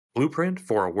Blueprint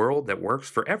for a World That Works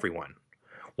for Everyone.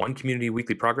 One Community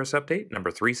Weekly Progress Update, number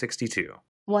 362.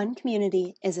 One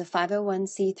Community is a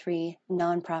 501c3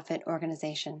 nonprofit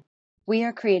organization. We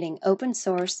are creating open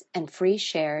source and free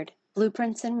shared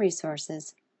blueprints and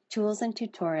resources, tools and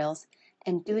tutorials,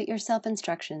 and do-it-yourself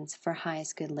instructions for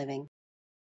highest good living.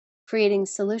 Creating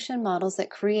solution models that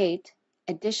create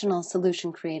additional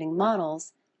solution creating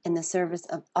models in the service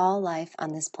of all life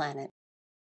on this planet.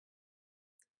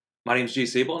 My name is Jay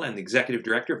Sable, and I'm the Executive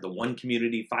Director of the One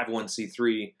Community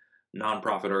 501c3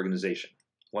 nonprofit organization.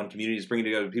 One Community is bringing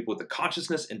together people with the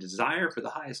consciousness and desire for the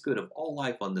highest good of all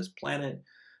life on this planet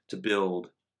to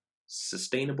build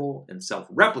sustainable and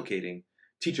self-replicating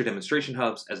teacher demonstration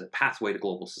hubs as a pathway to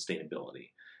global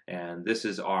sustainability. And this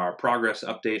is our progress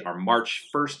update, our March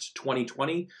 1st,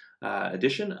 2020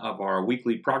 edition of our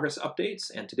weekly progress updates.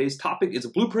 And today's topic is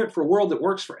a blueprint for a world that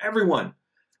works for everyone,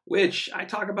 which I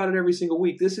talk about it every single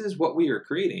week. This is what we are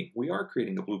creating. We are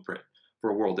creating a blueprint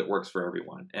for a world that works for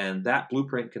everyone. And that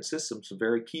blueprint consists of some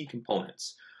very key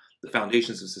components. The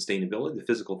foundations of sustainability, the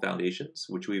physical foundations,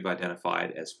 which we've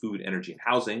identified as food, energy, and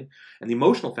housing, and the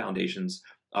emotional foundations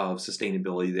of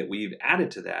sustainability that we've added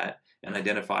to that and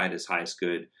identified as highest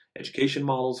good education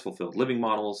models, fulfilled living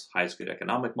models, highest good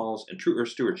economic models, and true earth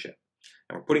stewardship.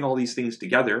 And we're putting all these things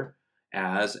together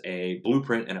as a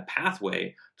blueprint and a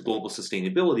pathway to global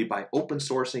sustainability by open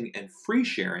sourcing and free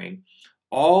sharing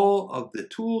all of the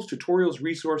tools, tutorials,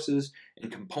 resources,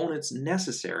 and components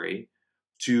necessary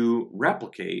to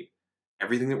replicate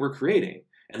everything that we're creating.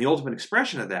 And the ultimate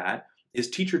expression of that is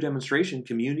teacher demonstration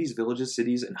communities, villages,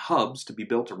 cities, and hubs to be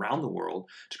built around the world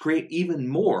to create even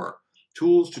more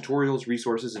tools, tutorials,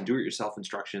 resources, and do-it-yourself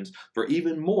instructions for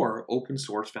even more open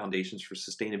source foundations for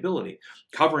sustainability,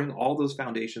 covering all those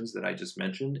foundations that I just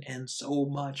mentioned and so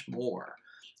much more.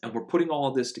 And we're putting all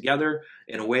of this together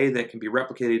in a way that can be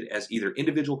replicated as either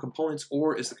individual components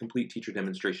or as the complete teacher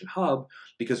demonstration hub,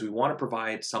 because we want to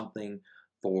provide something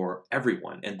for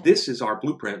everyone. And this is our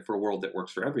blueprint for a world that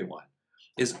works for everyone.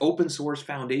 Is open source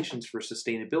foundations for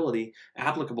sustainability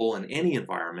applicable in any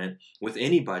environment, with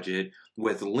any budget,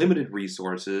 with limited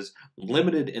resources,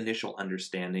 limited initial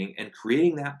understanding, and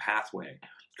creating that pathway,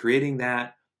 creating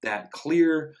that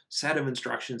clear set of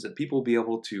instructions that people will be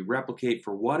able to replicate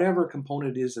for whatever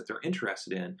component it is that they're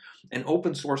interested in, and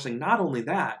open sourcing not only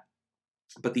that,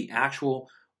 but the actual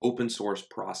open source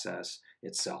process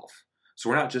itself. So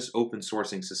we're not just open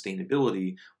sourcing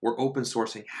sustainability, we're open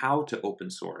sourcing how to open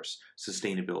source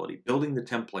sustainability, building the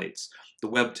templates, the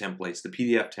web templates, the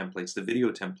PDF templates, the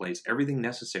video templates, everything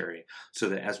necessary so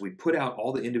that as we put out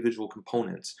all the individual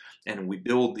components and we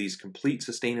build these complete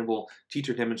sustainable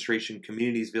teacher demonstration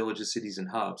communities, villages, cities, and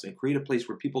hubs, and create a place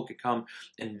where people can come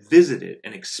and visit it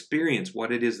and experience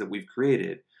what it is that we've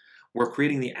created, we're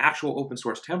creating the actual open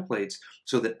source templates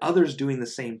so that others doing the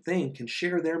same thing can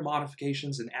share their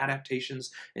modifications and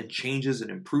adaptations and changes and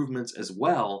improvements as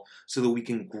well, so that we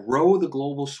can grow the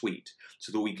global suite,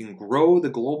 so that we can grow the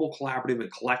global collaborative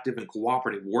and collective and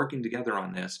cooperative working together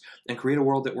on this and create a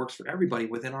world that works for everybody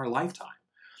within our lifetime.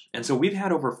 And so we've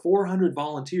had over 400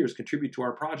 volunteers contribute to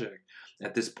our project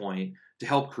at this point to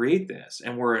help create this.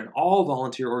 And we're an all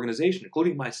volunteer organization,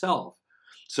 including myself.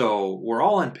 So we're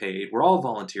all unpaid, we're all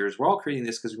volunteers, we're all creating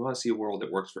this because we want to see a world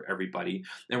that works for everybody,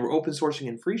 and we're open sourcing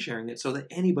and free sharing it so that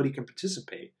anybody can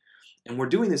participate. And we're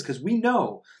doing this because we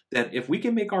know that if we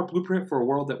can make our blueprint for a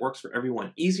world that works for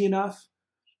everyone easy enough,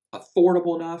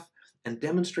 affordable enough, and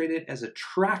demonstrate it as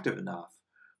attractive enough,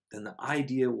 then the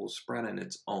idea will spread on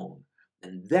its own.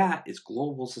 And that is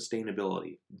global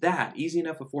sustainability. That, easy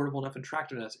enough, affordable enough, and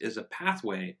attractive enough, is a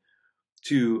pathway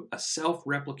to a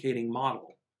self-replicating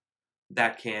model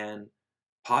that can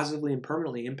positively and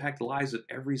permanently impact the lives of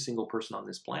every single person on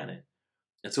this planet.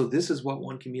 And so this is what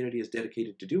One Community is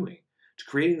dedicated to doing, to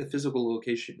creating the physical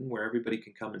location where everybody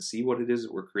can come and see what it is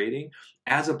that we're creating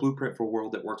as a blueprint for a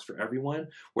world that works for everyone,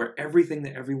 where everything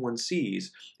that everyone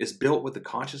sees is built with the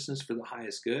consciousness for the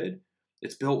highest good.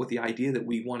 It's built with the idea that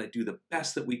we want to do the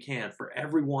best that we can for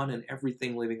everyone and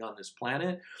everything living on this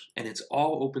planet. And it's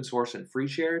all open source and free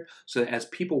shared, so that as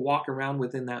people walk around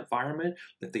within that environment,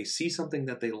 if they see something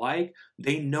that they like,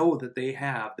 they know that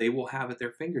they will have at their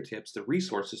fingertips the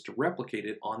resources to replicate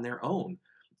it on their own,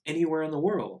 anywhere in the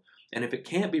world. And if it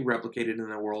can't be replicated in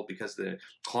the world because the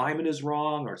climate is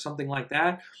wrong or something like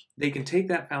that, they can take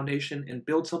that foundation and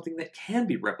build something that can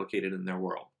be replicated in their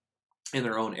world, in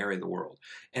their own area of the world.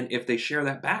 And if they share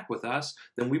that back with us,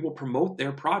 then we will promote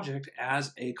their project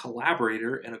as a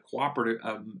collaborator and a cooperative,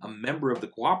 a member of the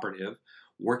cooperative,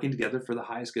 working together for the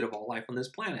highest good of all life on this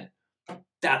planet.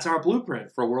 That's our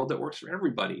blueprint for a world that works for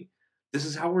everybody. This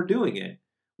is how we're doing it.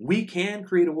 We can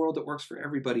create a world that works for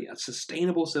everybody, a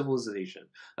sustainable civilization,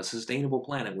 a sustainable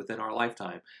planet within our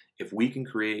lifetime, if we can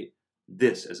create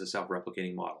this as a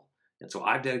self-replicating model. And so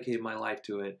I've dedicated my life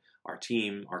to it. Our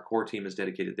team, our core team, has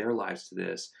dedicated their lives to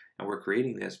this. And we're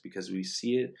creating this because we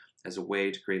see it as a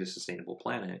way to create a sustainable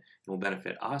planet. It will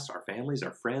benefit us, our families,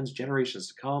 our friends, generations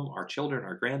to come, our children,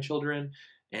 our grandchildren,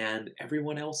 and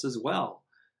everyone else as well.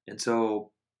 And so,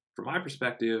 from my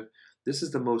perspective, this is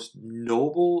the most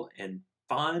noble and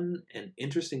fun and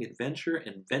interesting adventure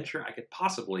I could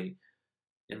possibly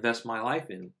invest my life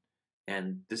in.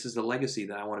 And this is the legacy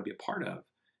that I want to be a part of.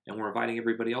 And we're inviting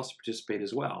everybody else to participate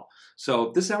as well.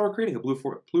 So this is how we're creating a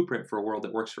blueprint for a world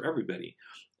that works for everybody,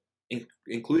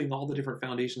 including all the different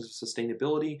foundations of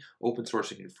sustainability, open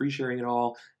sourcing and free sharing it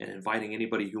all, and inviting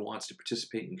anybody who wants to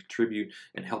participate and contribute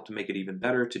and help to make it even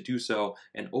better to do so,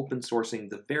 and open sourcing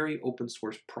the very open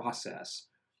source process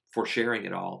for sharing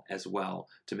it all as well,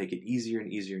 to make it easier and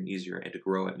easier and easier, and to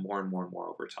grow it more and more and more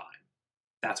over time.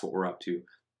 That's what we're up to.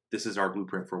 This is our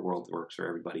blueprint for a world that works for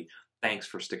everybody. Thanks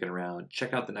for sticking around.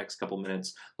 Check out the next couple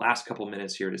minutes, last couple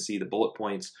minutes here, to see the bullet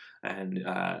points and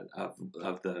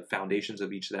of the foundations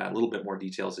of each of that, a little bit more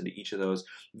details into each of those.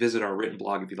 Visit our written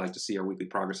blog if you'd like to see our weekly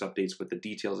progress updates with the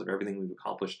details of everything we've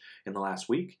accomplished in the last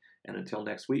week. And until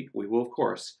next week, we will, of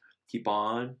course, keep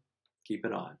on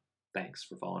keeping on. Thanks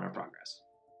for following our progress.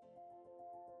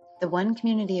 The one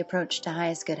community approach to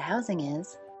highest good housing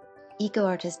is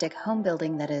eco-artistic home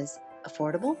building that is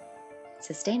affordable,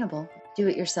 sustainable,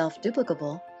 do-it-yourself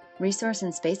duplicable, resource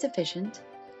and space efficient,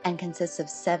 and consists of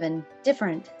 7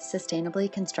 different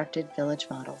sustainably constructed village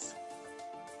models.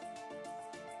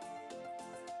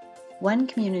 One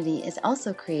Community is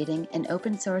also creating an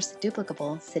open-source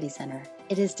duplicable city center.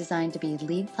 It is designed to be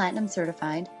LEED Platinum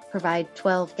certified, provide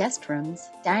 12 guest rooms,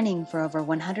 dining for over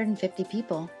 150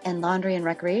 people, and laundry and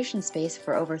recreation space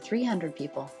for over 300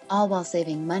 people, all while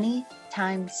saving money,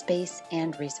 time, space,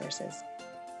 and resources.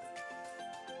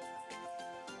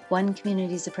 One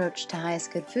Community's approach to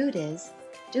highest good food is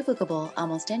duplicable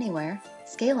almost anywhere,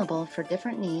 scalable for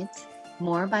different needs,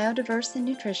 more biodiverse and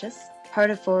nutritious, part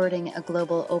of forwarding a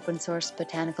global open-source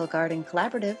botanical garden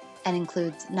collaborative, and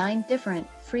includes 9 different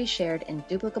free shared and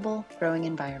duplicable growing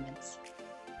environments.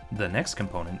 The next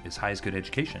component is highest good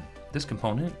education. This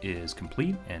component is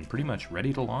complete and pretty much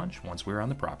ready to launch once we're on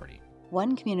the property.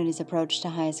 One Community's approach to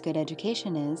highest good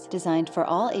education is designed for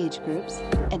all age groups,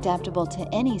 adaptable to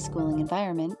any schooling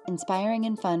environment, inspiring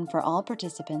and fun for all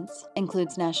participants,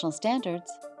 includes national standards,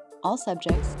 all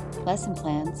subjects, lesson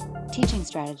plans, teaching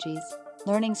strategies,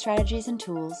 learning strategies and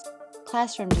tools,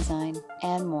 classroom design,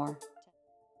 and more.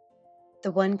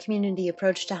 The One Community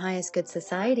approach to highest good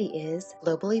society is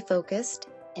globally focused,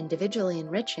 individually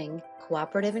enriching,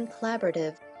 cooperative and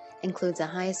collaborative, includes a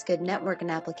highest good network and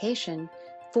application,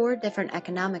 4 different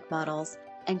economic models,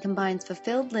 and combines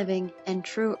fulfilled living and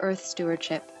true earth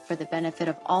stewardship for the benefit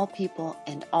of all people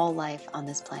and all life on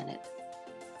this planet.